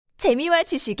재미와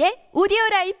지식의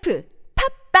오디오라이프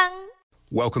팝빵.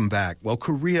 Welcome back. Well,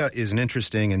 Korea is an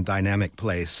interesting and dynamic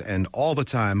place, and all the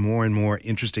time, more and more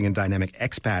interesting and dynamic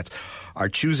expats are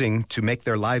choosing to make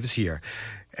their lives here.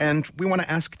 And we want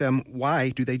to ask them, why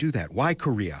do they do that? Why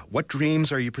Korea? What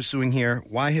dreams are you pursuing here?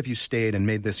 Why have you stayed and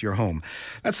made this your home?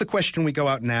 That's the question we go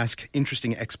out and ask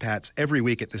interesting expats every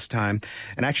week at this time.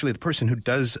 And actually, the person who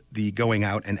does the going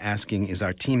out and asking is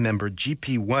our team member,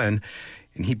 GP Nguyen.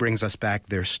 And he brings us back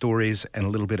their stories and a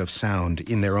little bit of sound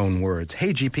in their own words.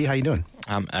 Hey, GP, how you doing?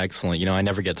 I'm excellent. You know, I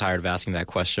never get tired of asking that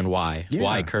question. Why? Yeah.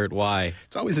 Why, Kurt? Why?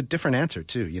 It's always a different answer,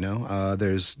 too, you know.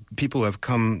 There's people who have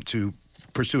come to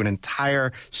pursue an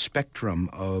entire spectrum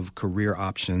of career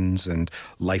options and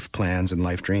life plans and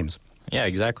life dreams. Yeah,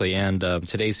 exactly. And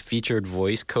today's featured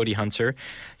voice, Cody Hunter,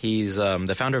 he's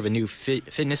the founder of a new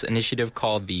fitness initiative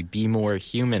called the Be More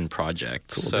Human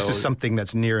Project. Cool. So, this is something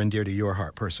that's near and dear to your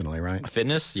heart personally, right?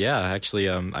 Fitness, yeah. Actually,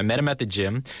 I met him at the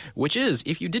gym, which is,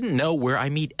 if you didn't know, where I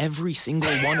meet every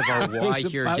single one of our Why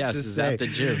Here guests is at the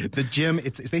gym. The gym,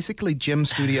 it's basically gym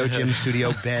studio,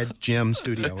 bed, gym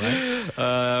studio,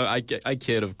 right? I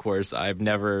kid, of course. I've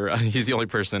never, he's the only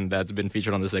person that's been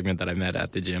featured on the segment that I met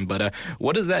at the gym. But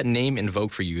what does that name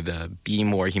invoke for you, the Be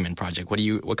More Human Project?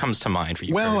 What comes to mind for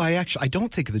you? Well, Kurt? I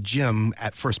don't think of the gym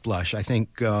at first blush. I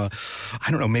think, I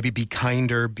don't know, maybe be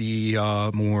kinder, be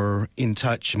more in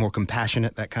touch, more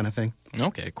compassionate, that kind of thing.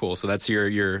 Okay, cool. So that's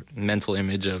your mental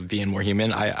image of being more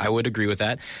human. I would agree with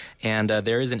that. And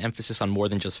there is an emphasis on more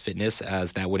than just fitness,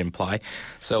 as that would imply.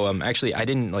 So actually, I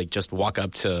didn't just walk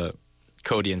up to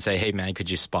Cody and say, hey, man,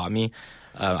 could you spot me?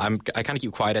 I kind of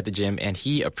keep quiet at the gym, and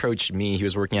he approached me. He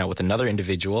was working out with another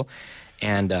individual,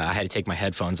 and I had to take my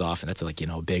headphones off, and that's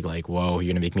a big, whoa, you're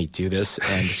going to make me do this?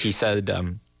 And he said,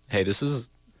 hey, this is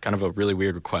kind of a really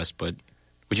weird request, but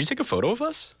would you take a photo of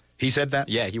us? He said that?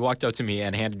 Yeah, he walked up to me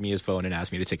and handed me his phone and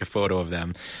asked me to take a photo of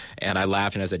them. And I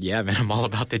laughed and I said, yeah, man, I'm all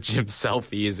about the gym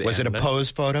selfies. Was it a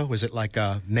pose photo? Was it like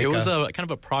a It was kind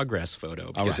of a progress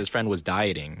photo because his friend was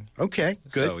dieting. Okay,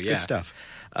 good. So, yeah. Good stuff.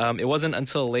 It wasn't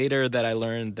until later that I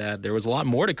learned that there was a lot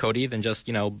more to Cody than just,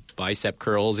 bicep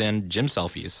curls and gym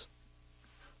selfies.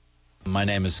 My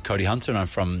name is Cody Hunter and I'm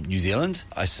from New Zealand.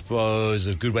 I suppose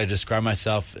a good way to describe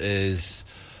myself is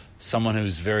someone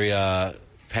who's very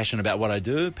passionate about what I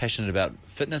do, passionate about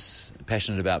fitness,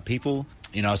 passionate about people.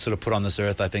 I was sort of put on this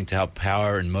earth, I think, to help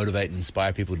power and motivate and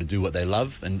inspire people to do what they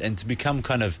love and to become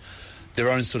kind of their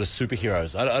own sort of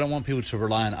superheroes. I don't want people to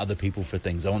rely on other people for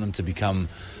things. I want them to become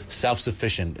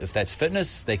self-sufficient. If that's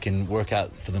fitness, they can work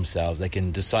out for themselves. They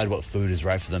can decide what food is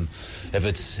right for them. If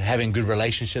it's having good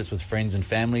relationships with friends and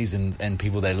families and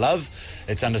people they love,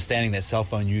 it's understanding that cell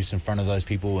phone use in front of those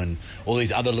people and all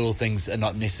these other little things are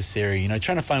not necessary.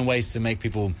 Trying to find ways to make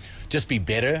people just be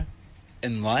better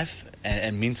in life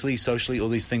and mentally, socially, all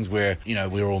these things where,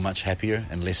 we're all much happier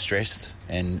and less stressed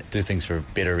and do things for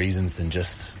better reasons than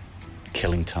just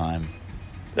killing time.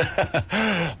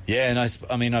 Yeah, and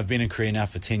I've been in Korea now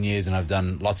for 10 years and I've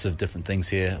done lots of different things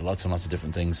here, lots and lots of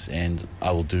different things, and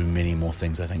I will do many more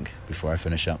things, I think, before I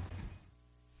finish up.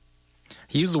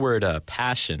 He used the word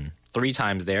passion 3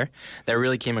 times there. That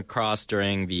really came across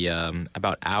during the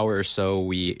about hour or so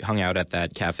we hung out at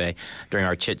that cafe during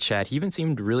our chit-chat. He even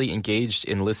seemed really engaged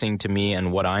in listening to me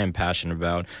and what I am passionate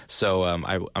about. So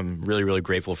I'm really, really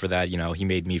grateful for that. He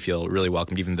made me feel really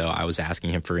welcomed, even though I was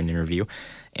asking him for an interview.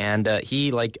 And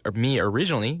he, like me,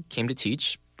 originally came to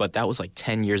teach, but that was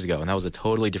 10 years ago, and that was a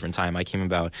totally different time. I came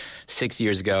about 6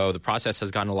 years ago. The process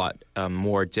has gotten a lot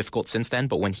more difficult since then,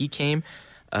 but when he came,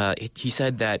 he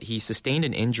said that he sustained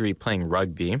an injury playing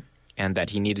rugby and that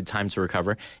he needed time to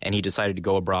recover, and he decided to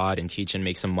go abroad and teach and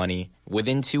make some money.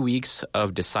 Within 2 weeks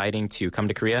of deciding to come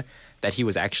to Korea, that he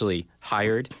was actually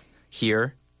hired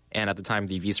here, and at the time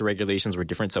the visa regulations were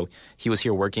different, so he was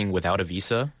here working without a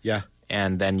visa. Yeah.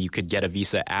 And then you could get a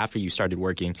visa after you started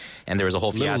working, and there was a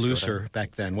whole fiasco. A little looser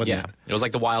back then, wasn't it? It was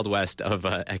like the Wild West of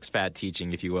expat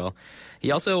teaching, if you will. He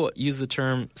also used the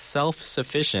term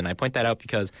self-sufficient. I point that out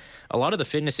because a lot of the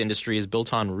fitness industry is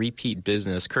built on repeat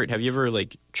business. Kurt, have you ever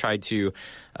tried to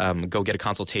go get a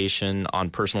consultation on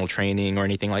personal training or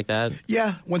anything like that?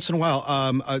 Yeah, once in a while.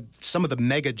 Some of the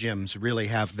mega gyms really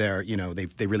have their,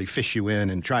 they really fish you in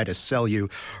and try to sell you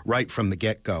right from the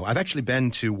get-go. I've actually been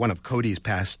to one of Cody's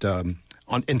past on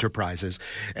enterprises,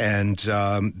 and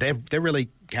they're really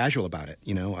casual about it.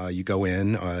 You go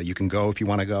in, you can go if you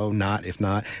want to go, not if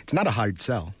not. It's not a hard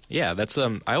sell. Yeah, that's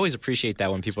I always appreciate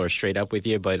that when people are straight up with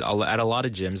you, but at a lot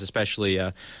of gyms, especially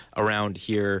around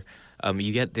here,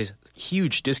 you get this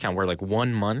huge discount where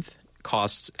 1 month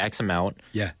costs X amount,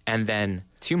 yeah, and then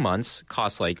 2 months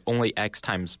costs only X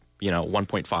times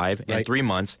 1.5, and right. 3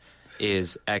 months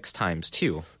is X times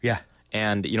 2. Yeah.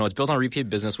 And, it's built on repeat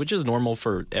business, which is normal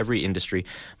for every industry.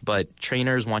 But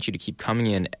trainers want you to keep coming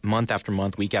in month after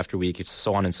month, week after week,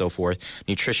 so on and so forth.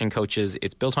 Nutrition coaches,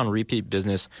 it's built on repeat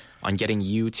business, on getting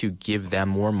you to give them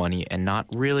more money and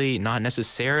not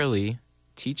necessarily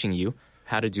teaching you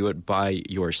how to do it by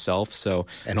yourself.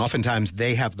 And oftentimes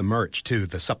they have the merch too,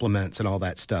 the supplements and all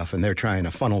that stuff, and they're trying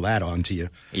to funnel that onto you.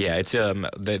 Yeah, it's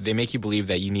they make you believe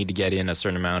that you need to get in a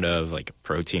certain amount of like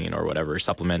protein or whatever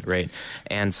supplement, right?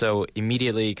 And so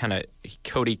immediately, kind of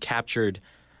Cody captured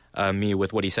me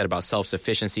with what he said about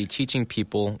self-sufficiency, teaching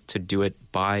people to do it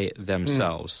by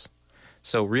themselves.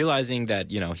 So realizing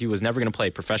that, he was never going to play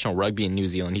professional rugby in New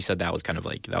Zealand, he said that was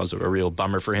that was a real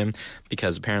bummer for him,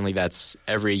 because apparently that's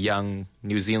every young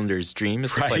New Zealander's dream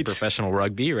is to play professional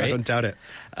rugby, right? I don't doubt it.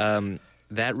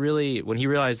 That really, when he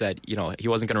realized that, he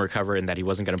wasn't going to recover and that he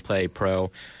wasn't going to play pro,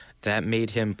 that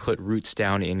made him put roots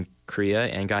down in Korea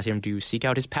and got him to seek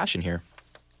out his passion here.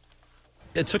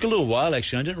 It took a little while,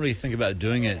 actually. I didn't really think about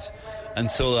doing it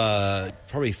until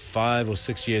probably 5 or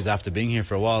 6 years after being here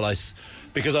for a while.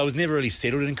 Because I was never really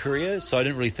settled in Korea, so I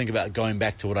didn't really think about going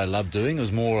back to what I love doing. It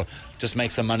was more just make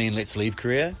some money and let's leave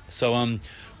Korea. So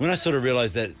when I sort of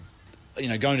realized that,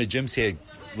 going to gyms here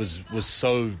was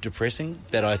so depressing,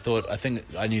 that I think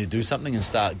I need to do something and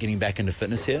start getting back into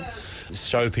fitness here.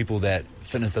 Show people that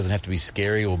fitness doesn't have to be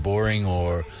scary or boring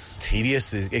or tedious.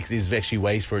 There's actually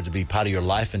ways for it to be part of your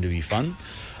life and to be fun.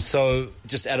 So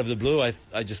just out of the blue,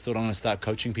 I just thought I'm going to start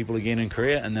coaching people again in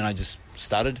Korea, and then I just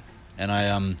started, and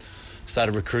I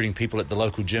started recruiting people at the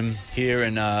local gym here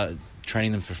and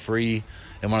training them for free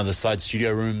in one of the side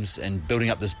studio rooms, and building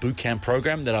up this boot camp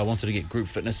program that I wanted to get group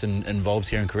fitness involved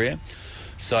here in Korea.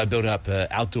 So I built up an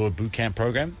outdoor boot camp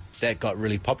program that got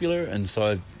really popular, and so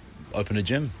I opened a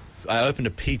gym. I opened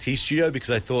a PT studio because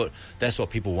I thought that's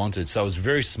what people wanted. So it was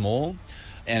very small,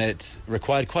 and it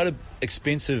required quite an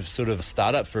expensive sort of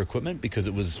startup for equipment because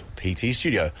it was PT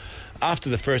studio. After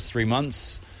the first 3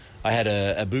 months, I had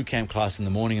a boot camp class in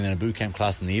the morning and then a boot camp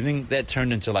class in the evening. That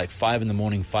turned into like 5 in the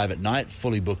morning, 5 at night,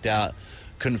 fully booked out.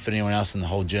 Couldn't fit anyone else in the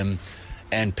whole gym.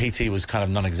 And PT was kind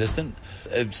of non-existent.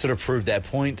 It sort of proved that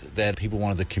point, that people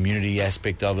wanted the community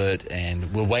aspect of it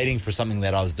and were waiting for something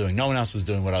that I was doing. No one else was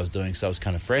doing what I was doing, so I was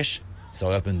kind of fresh. So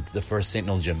I opened the first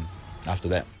Sentinel gym after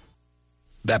that.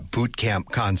 That boot camp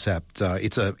concept,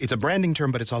 it's a branding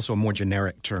term, but it's also a more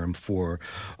generic term for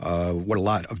what a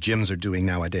lot of gyms are doing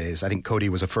nowadays. I think Cody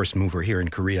was a first mover here in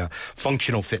Korea.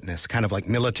 Functional fitness, kind of like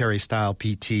military-style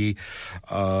PT,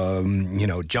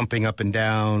 jumping up and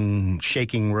down,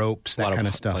 shaking ropes, that kind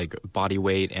of stuff. Like body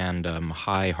weight and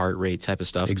high heart rate type of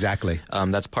stuff. Exactly.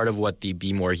 That's part of what the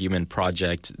Be More Human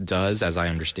project does, as I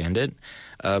understand it.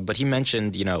 But he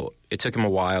mentioned, it took him a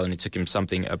while, and it took him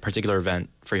a particular event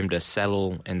for him to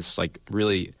settle and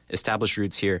really establish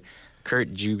roots here.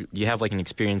 Kurt, do you have like an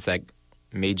experience that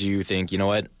made you think, you know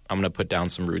what, I'm going to put down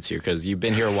some roots here, because you've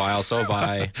been here a while, so have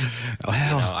I.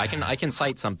 Well, I can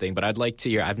cite something, but I'd like to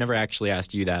hear. I've never actually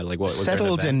asked you that. Like, what was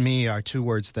settled and me are two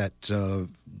words that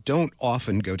don't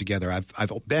often go together.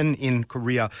 I've been in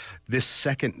Korea this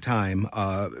second time.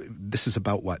 This is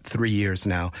about 3 years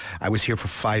now. I was here for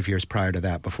 5 years prior to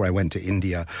that before I went to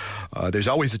India. There's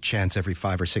always a chance every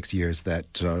 5 or 6 years that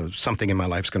something in my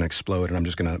life's going to explode and I'm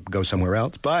just going to go somewhere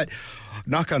else. But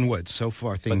knock on wood, so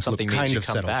far things look kind of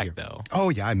settled back, here. Though. Oh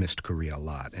yeah, I missed Korea a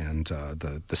lot, and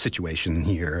the situation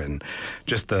here and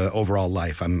just the overall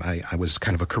life. I was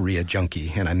kind of a Korea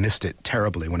junkie, and I missed it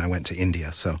terribly when I went to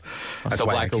India. So that's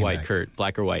why black or white, Kurt,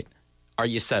 black or white. Are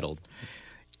you settled?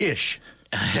 Ish.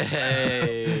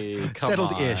 Hey, come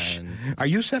Settled-ish. on. Are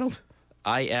you settled?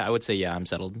 I would say, yeah, I'm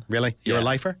settled. Really? You're a Yeah.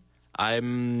 lifer? I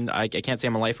can't say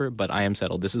I'm a lifer, but I am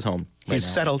settled. This is home. Right He's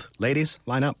now. settled. Ladies,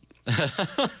 line up.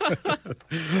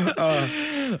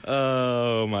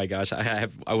 Oh my gosh, I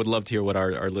would love to hear what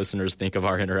our listeners think of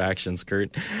our interactions,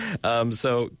 Kurt.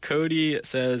 So Cody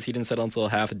says he didn't settle until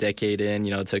half a decade in.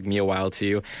 It took me a while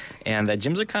too, and that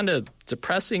gyms are kind of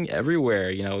depressing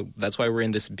everywhere. That's why we're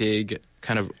in this big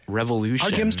kind of revolution.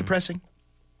 Are gyms depressing?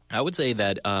 I would say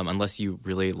that unless you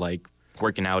really like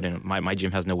working out, and my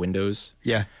gym has no windows.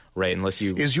 Yeah. Right, unless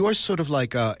you... Is yours sort of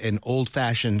like an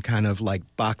old-fashioned kind of like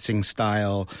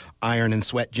boxing-style iron and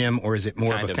sweat gym, or is it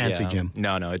more of a fancy gym?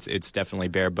 No, it's definitely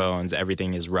bare bones.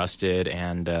 Everything is rusted,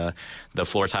 and the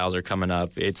floor tiles are coming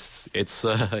up. It's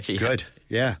Good.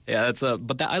 Yeah. Yeah,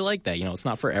 but I like that. It's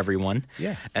not for everyone.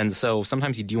 Yeah. And so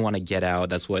sometimes you do want to get out.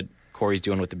 That's what Corey's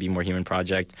doing with the Be More Human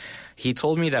project. He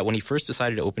told me that when he first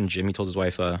decided to open a gym, he told his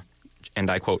wife,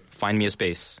 and I quote, "Find me a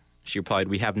space." She replied,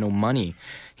 "We have no money."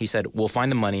 He said, "We'll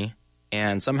find the money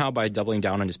And somehow by doubling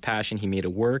down on his passion, he made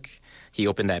it work. He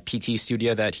opened that PT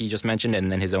studio that he just mentioned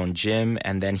and then his own gym.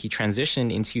 And then he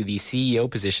transitioned into the CEO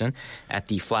position at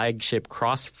the flagship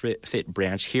CrossFit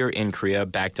branch here in Korea,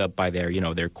 backed up by their,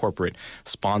 their corporate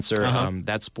sponsor.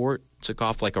 That sport took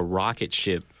off like a rocket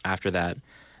ship after that.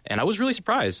 And I was really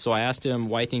surprised. So I asked him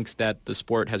why he thinks that the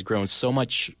sport has grown so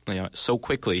much, so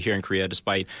quickly here in Korea,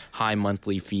 despite high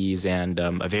monthly fees and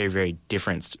a very, very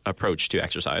different approach to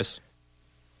exercise.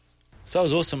 So it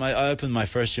was awesome. I opened my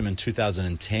first gym in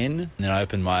 2010, and then I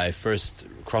opened my first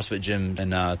CrossFit gym in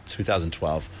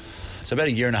 2012. So about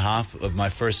a year and a half of my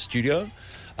first studio,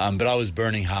 but I was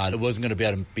burning hard. It wasn't going to be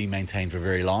able to be maintained for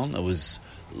very long. It was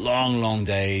long, long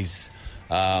days.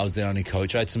 I was the only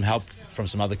coach. I had some help from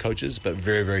some other coaches, but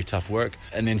very, very tough work.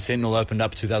 And then Sentinel opened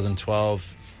up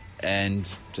 2012 and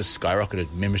just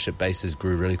skyrocketed. Membership bases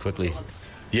grew really quickly.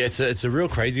 Yeah, it's a real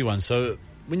crazy one. So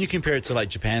when you compare it to like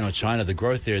Japan or China, the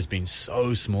growth there has been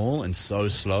so small and so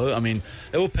slow. I mean,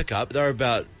 it will pick up. They're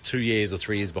about 2 years or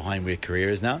 3 years behind where Korea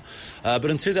is now. But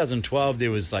in 2012,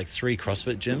 there was like 3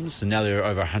 CrossFit gyms, and now there are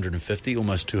over 150,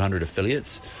 almost 200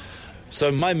 affiliates.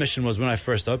 So my mission was when I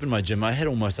first opened my gym, I had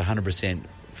almost 100%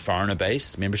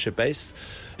 foreigner-based, membership-based.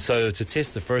 So to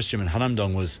test the first gym in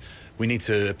Hanamdong was we need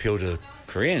to appeal to the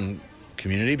Korean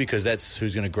community because that's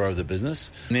who's going to grow the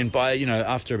business. And then by,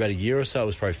 after about a year or so, it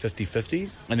was probably 50-50.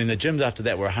 And then the gyms after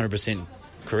that were 100%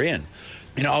 Korean.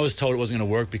 I was told it wasn't going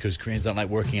to work because Koreans don't like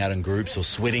working out in groups or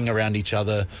sweating around each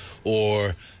other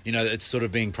or, it's sort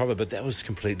of being proper. But that was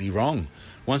completely wrong.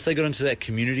 Once they got into that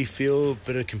community feel,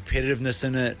 bit of competitiveness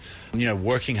in it,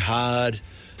 working hard,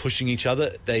 pushing each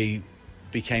other, they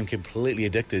became completely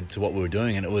addicted to what we were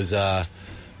doing. And it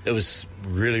was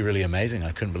really, really amazing.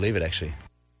 I couldn't believe it, actually.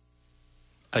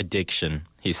 Addiction,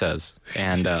 he says.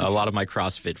 And a lot of my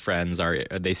CrossFit friends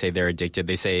they say they're addicted.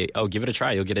 They say, oh, give it a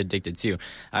try. You'll get addicted too.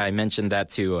 I mentioned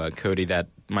that to Cody, that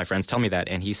my friends tell me that.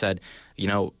 And he said,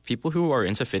 people who are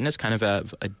into fitness kind of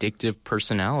have addictive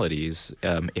personalities.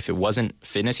 If it wasn't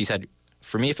fitness, he said,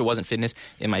 for me, if it wasn't fitness,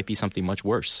 it might be something much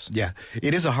worse. Yeah,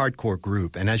 it is a hardcore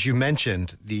group. And as you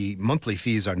mentioned, the monthly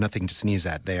fees are nothing to sneeze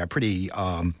at. They are pretty,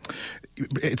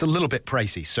 it's a little bit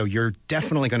pricey. So you're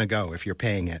definitely going to go if you're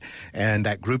paying it. And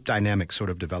that group dynamic sort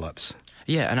of develops.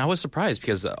 Yeah, and I was surprised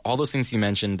because all those things you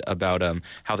mentioned about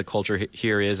how the culture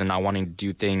here is and not wanting to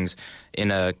do things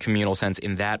in a communal sense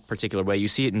in that particular way. You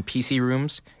see it in PC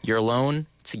rooms. You're alone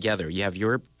together. You have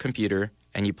your computer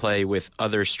and you play with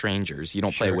other strangers. You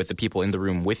don't play with the people in the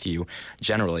room with you,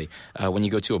 generally. When you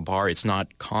go to a bar, it's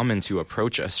not common to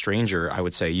approach a stranger, I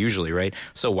would say, usually, right?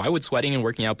 So why would sweating and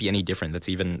working out be any different? That's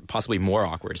even possibly more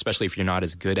awkward, especially if you're not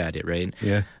as good at it, right?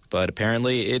 Yeah. But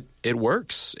apparently it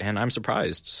works, and I'm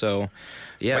surprised. So,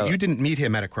 yeah. But you didn't meet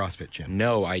him at a CrossFit gym.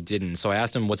 No, I didn't. So I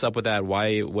asked him, what's up with that?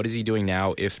 What is he doing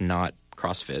now if not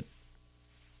CrossFit?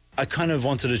 I kind of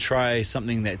wanted to try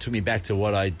something that took me back to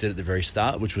what I did at the very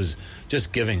start, which was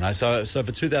just giving. So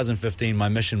for 2015, my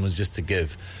mission was just to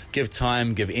give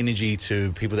time, give energy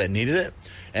to people that needed it,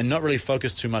 and not really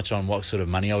focus too much on what sort of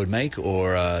money I would make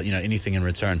or anything in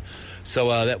return. So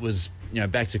that was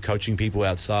back to coaching people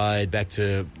outside, back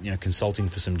to consulting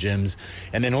for some gyms,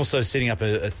 and then also setting up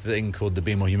a thing called the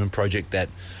Be More Human Project that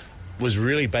was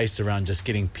really based around just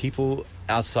getting people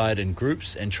outside in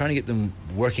groups and trying to get them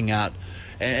working out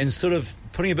and sort of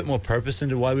putting a bit more purpose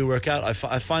into why we work out. I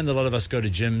find a lot of us go to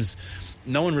gyms,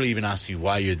 no one really even asks you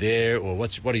why you're there or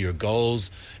what are your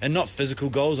goals, and not physical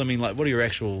goals. I mean, like, what are your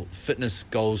actual fitness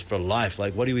goals for life?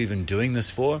 Like, what are you even doing this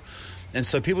for? And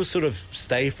so people sort of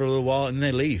stay for a little while and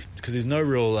then they leave because there's no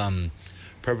real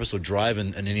purpose or drive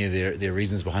in any of their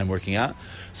reasons behind working out.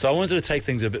 So I wanted to take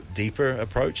things a bit deeper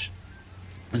approach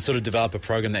and sort of develop a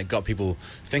program that got people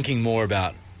thinking more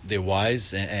about their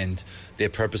whys and their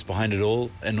purpose behind it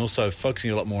all, and also focusing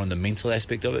a lot more on the mental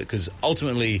aspect of it, because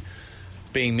ultimately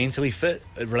being mentally fit,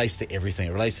 it relates to everything.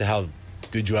 It relates to how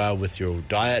good you are with your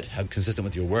diet, how consistent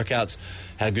with your workouts,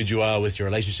 how good you are with your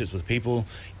relationships with people.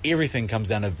 Everything comes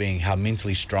down to being how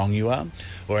mentally strong you are,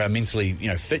 or how mentally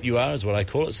fit you are, is what I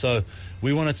call it. So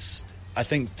we want to, I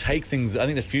think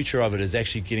the future of it is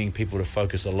actually getting people to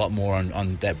focus a lot more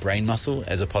on that brain muscle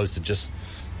as opposed to just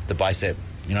the bicep.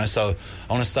 So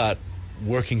I want to start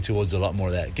working towards a lot more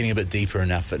of that, getting a bit deeper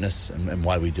in our fitness and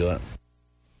why we do it.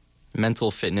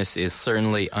 Mental fitness is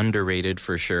certainly underrated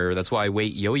for sure. That's why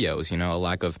weight yo-yos, a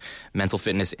lack of mental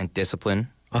fitness and discipline.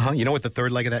 You know what the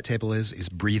third leg of that table is? Is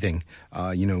breathing.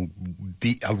 A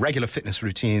regular fitness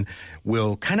routine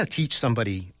will kind of teach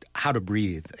somebody how to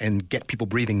breathe and get people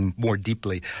breathing more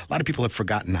deeply. A lot of people have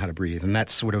forgotten how to breathe, and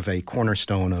that's sort of a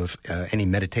cornerstone of any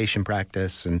meditation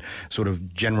practice and sort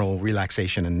of general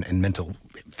relaxation and mental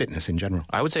fitness in general.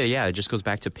 I would say, yeah, it just goes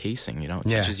back to pacing. It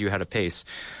teaches you how to pace.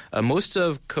 Most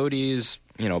of Cody's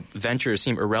ventures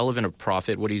seem irrelevant of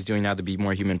profit. What he's doing now, the Be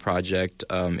More Human project,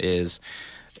 is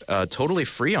totally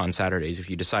free on Saturdays if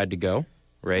you decide to go.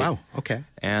 Right. Wow. Okay.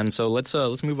 And so let's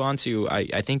move on to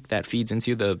I think that feeds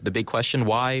into the big question: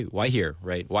 why here?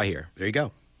 Right? Why here? There you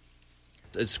go.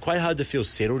 It's quite hard to feel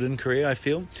settled in Korea, I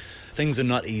feel. Things are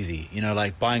not easy.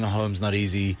 Like buying a home's not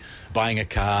easy, buying a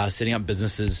car, setting up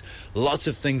businesses. Lots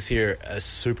of things here are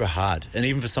super hard. And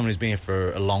even for someone who's been here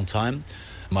for a long time.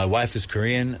 My wife is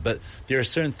Korean, but there are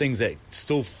certain things that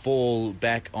still fall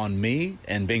back on me,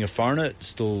 and being a foreigner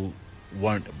still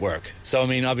won't work. So,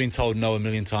 I've been told no a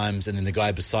million times, and then the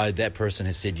guy beside that person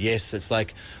has said yes. It's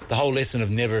like the whole lesson of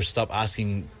never stop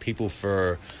asking people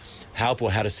for help or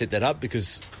how to set that up,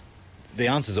 because the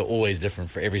answers are always different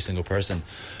for every single person.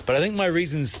 But I think my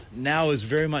reasons now is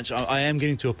very much, I am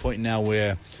getting to a point now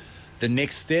where the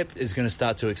next step is going to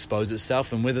start to expose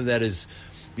itself, and whether that is,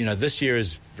 this year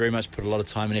is very much put a lot of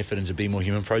time and effort into Be More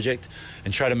Human project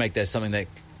and try to make that something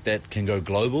that can go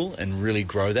global and really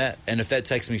grow that. And if that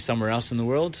takes me somewhere else in the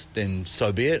world, then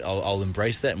so be it. I'll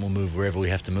embrace that, and we'll move wherever we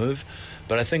have to move.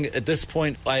 But I think at this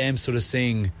point, I am sort of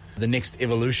seeing the next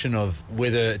evolution of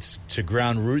whether it's to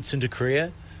ground roots into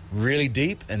Korea really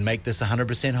deep and make this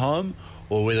 100% home,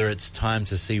 or whether it's time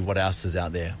to see what else is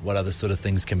out there, what other sort of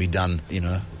things can be done,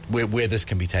 where this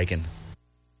can be taken.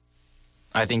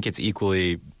 I think it's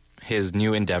equally his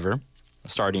new endeavor.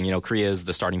 Korea is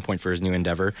the starting point for his new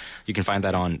endeavor. You can find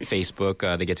that on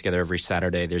Facebook. They get together every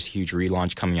Saturday. There's a huge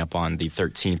relaunch coming up on the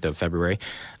 13th of February.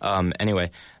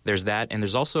 Anyway, there's that. And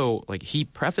there's also, he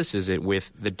prefaces it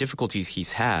with the difficulties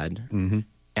he's had. Mm-hmm.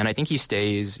 And I think he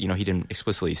stays, he didn't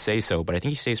explicitly say so, but I think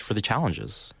he stays for the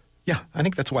challenges. Yeah, I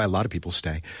think that's why a lot of people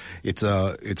stay. It's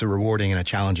a rewarding and a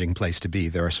challenging place to be.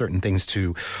 There are certain things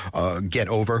to get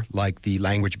over, like the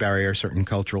language barrier, certain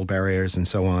cultural barriers, and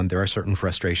so on. There are certain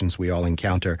frustrations we all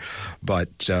encounter.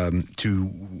 But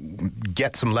to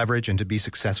get some leverage and to be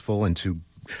successful and to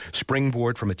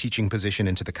springboard from a teaching position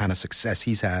into the kind of success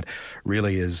he's had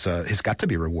really has got to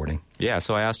be rewarding. Yeah,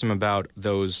 so I asked him about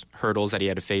those hurdles that he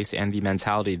had to face and the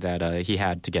mentality that he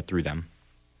had to get through them.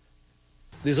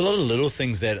 There's a lot of little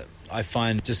things that I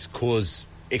find just cause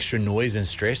extra noise and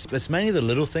stress. It's mainly the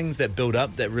little things that build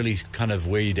up that really kind of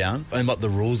wear you down, and what the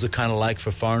rules are kind of like for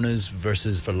foreigners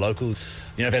versus for locals.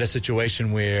 I've had a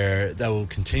situation where they will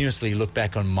continuously look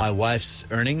back on my wife's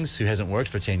earnings, who hasn't worked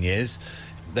for 10 years.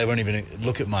 They won't even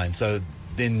look at mine. So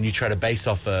then you try to base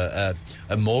off a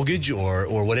mortgage or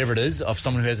whatever it is off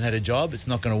someone who hasn't had a job. It's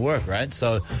not going to work, right?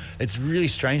 So it's really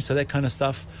strange. So that kind of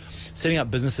stuff. Setting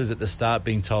up businesses at the start,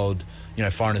 being told,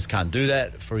 foreigners can't do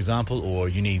that, for example, or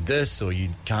you need this, or you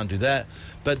can't do that.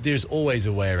 But there's always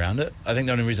a way around it. I think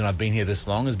the only reason I've been here this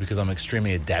long is because I'm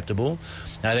extremely adaptable.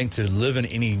 And I think to live in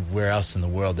anywhere else in the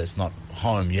world that's not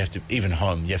home, you have to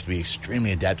be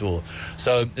extremely adaptable.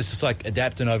 So it's just like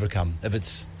adapt and overcome. If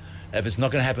it's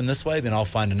not going to happen this way, then I'll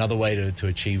find another way to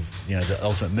achieve, the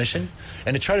ultimate mission.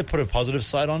 And to try to put a positive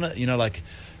side on it,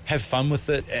 have fun with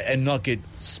it and not get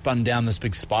spun down this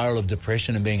big spiral of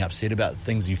depression and being upset about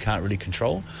things you can't really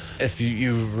control. If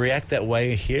you react that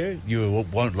way here, you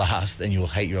won't last and you'll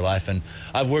hate your life. And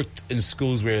I've worked in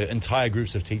schools where entire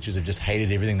groups of teachers have just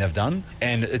hated everything they've done.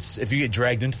 And if you get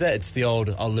dragged into that, it's the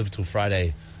old I'll live till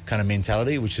Friday kind of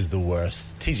mentality, which is the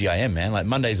worst. TGIM, man. Like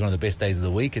Monday is one of the best days of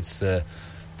the week. It's the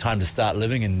time to start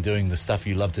living and doing the stuff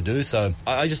you love to do. So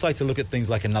I just like to look at things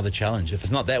like another challenge. If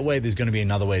it's not that way, there's going to be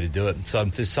another way to do it. So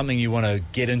if there's something you want to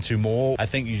get into more, I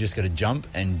think you just got to jump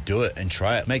and do it and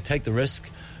try it. Take the risk,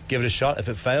 give it a shot. If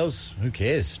it fails, who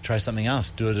cares? Try something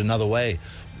else. Do it another way.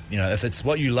 If it's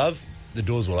what you love, the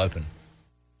doors will open.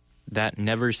 That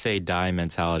never say die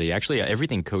mentality. Actually,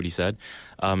 everything Cody said,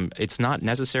 it's not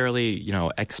necessarily,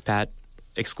 expat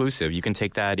exclusive. You can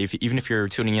take that even if you're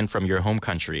tuning in from your home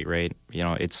country, right?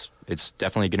 It's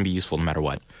definitely going to be useful no matter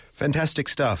what. Fantastic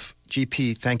stuff.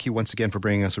 GP, thank you once again for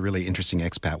bringing us a really interesting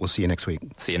expat. We'll see you next week.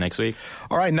 See you next week.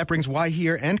 All right, and that brings Why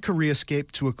Here and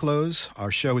Koreascape to a close. Our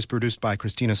show is produced by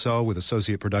Christina So with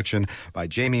associate production by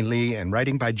Jamie Lee and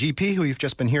writing by GP, who you've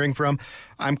just been hearing from.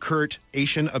 I'm Kurt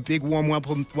Asian. A big warm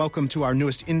welcome to our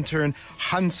newest intern,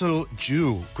 Hansel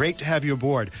Ju. Great to have you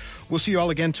aboard. We'll see you all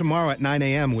again tomorrow at 9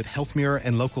 a.m. with Health Mirror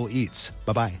and Local Eats.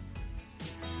 Bye-bye.